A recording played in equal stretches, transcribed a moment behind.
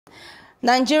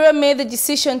Nigeria made the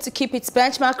decision to keep its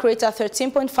benchmark rate at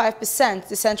 13.5%.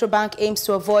 The central bank aims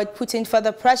to avoid putting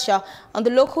further pressure on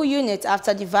the local unit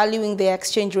after devaluing the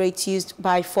exchange rate used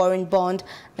by foreign bond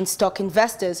and stock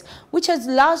investors, which has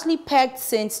largely pegged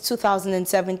since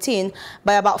 2017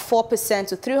 by about 4%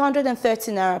 to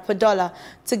 330 naira per dollar.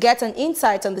 To get an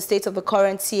insight on the state of the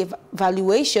currency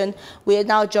valuation, we are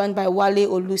now joined by Wale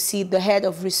Olusi, the head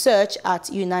of research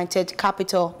at United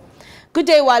Capital. Good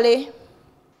day, Wale.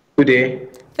 Good day.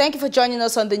 Thank you for joining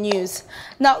us on the news.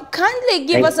 Now, kindly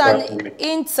give us an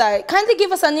insight. Kindly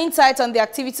give us an insight on the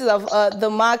activities of the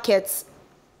markets.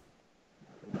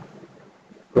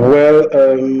 Well,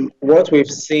 what we've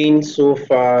seen so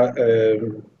far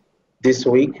this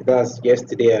week, that's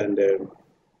yesterday and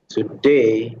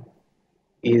today,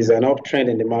 is an uptrend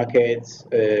in the markets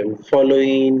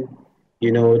following,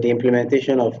 the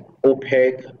implementation of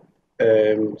OPEC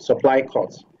supply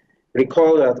cuts.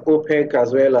 Recall that OPEC,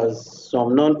 as well as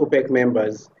some non-OPEC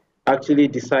members, actually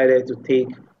decided to take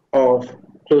off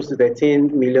close to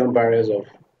 13 million barrels of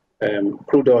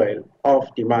crude oil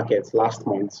off the markets last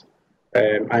month.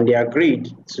 And they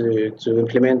agreed to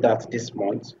implement that this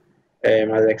month.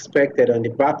 As expected, on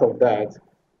the back of that,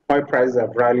 oil prices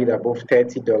have rallied above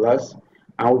 $30.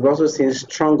 And we've also seen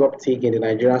strong uptick in the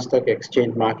Nigerian stock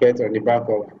exchange market on the back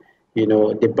of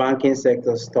the banking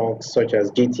sector stocks such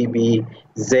as GTB,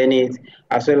 Zenith,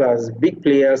 as well as big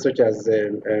players such as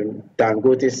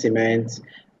Dangote Cement,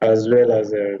 as well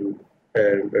as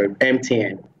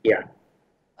MTN. Yeah.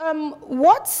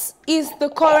 What is the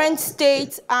current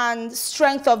state and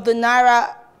strength of the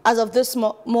Naira as of this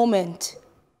moment?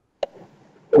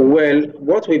 Well,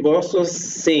 what we've also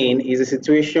seen is a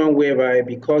situation whereby,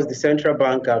 because the central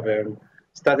bank have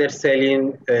started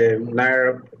selling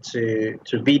Naira to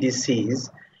BDCs,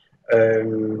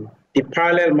 the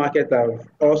parallel market have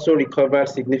also recovered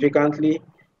significantly.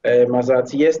 As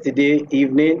at yesterday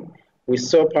evening, we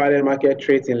saw parallel market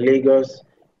trades in Lagos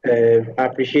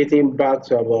appreciating back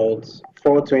to about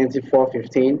 420,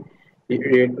 415.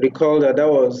 Recall that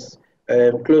was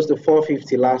close to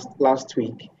 450 last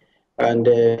week. And,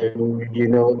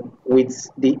 with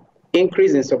the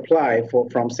increase in supply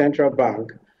from central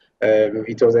bank,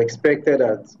 it was expected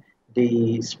that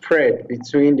the spread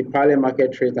between the parallel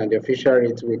market rate and the official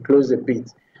rate will close a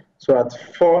bit. So at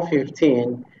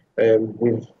 415,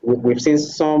 we've seen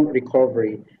some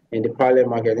recovery in the parallel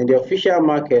market. In the official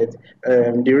market,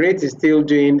 the rate is still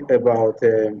doing about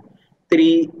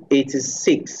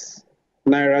 386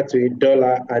 naira to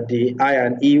 $1 at the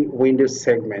I&E window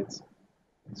segment.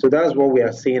 So that's what we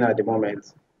are seeing at the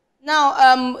moment.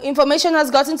 Now, information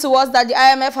has gotten to us that the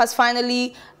IMF has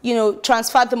finally,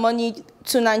 transferred the money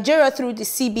to Nigeria through the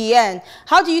CBN.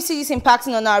 How do you see this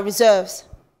impacting on our reserves?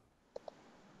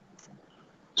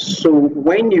 So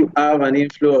when you have an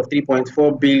inflow of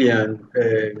 3.4 billion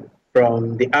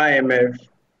from the IMF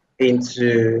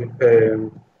into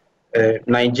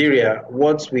Nigeria,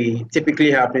 what will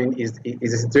typically happen is a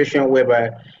situation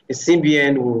whereby the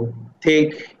CBN will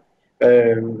take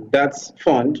that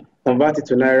fund, convert it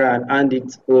to Naira and hand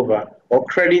it over, or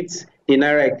credit the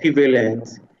Naira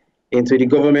equivalent into the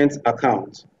government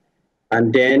account,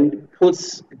 and then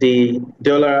puts the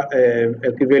dollar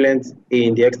equivalent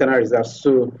in the external reserve.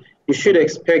 So you should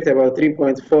expect about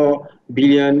 $3.4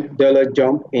 billion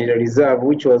jump in the reserve,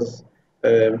 which was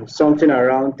something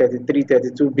around 33,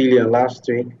 32 billion last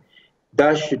week.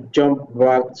 That should jump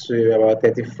back to about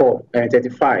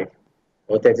 35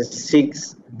 or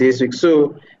 36 this week.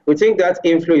 So we think that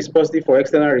inflow is positive for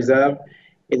external reserve.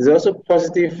 It is also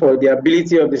positive for the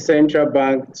ability of the central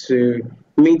bank to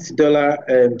meet dollar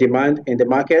demand in the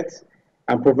market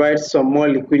and provide some more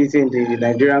liquidity in the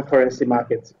Nigerian currency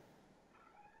market.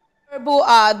 What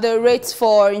are the rates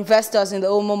for investors in the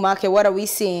OMO market? What are we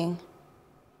seeing?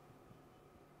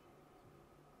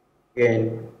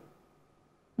 Again.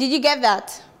 Did you get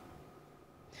that?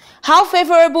 How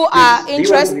favorable are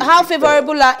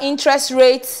interest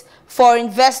rates for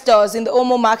investors in the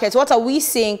OMO market? What are we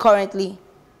seeing currently?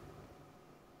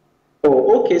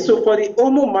 Oh, okay. So for the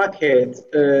OMO market,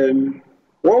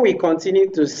 what we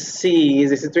continue to see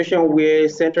is a situation where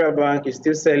central bank is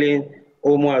still selling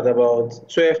OMO at about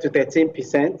 12 to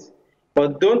 13%.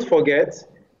 But don't forget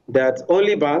that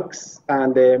only banks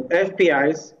and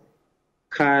FPIs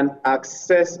can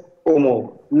access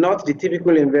OMO, not the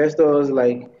typical investors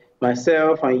like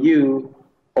myself and you,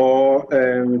 or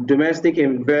domestic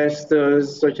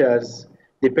investors such as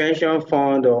the pension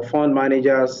fund or fund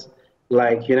managers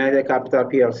like United Capital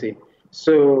PLC.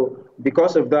 So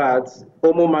because of that,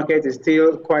 OMO market is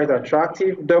still quite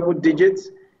attractive, double digits.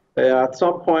 At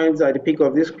some point at the peak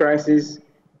of this crisis,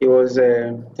 it was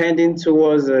tending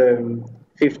towards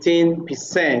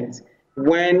 15%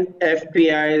 when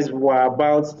FPIs were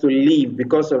about to leave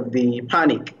because of the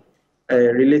panic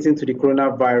relating to the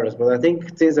coronavirus. But I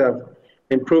think things have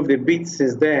improved a bit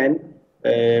since then,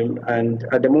 and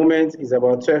at the moment it's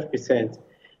about 12%.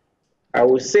 I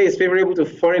would say it's favorable to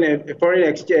foreign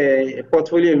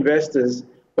portfolio investors,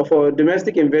 but for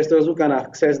domestic investors who can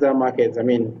access that market, I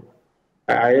mean,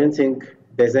 I don't think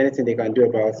there's anything they can do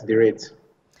about the rate.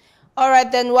 All right,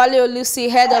 then, Wale Olusi,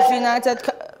 head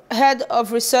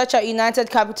of research at United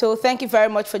Capital, thank you very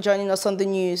much for joining us on the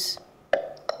news.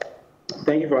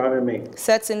 Thank you for having me.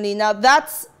 Certainly. Now,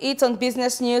 that's it on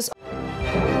Business News.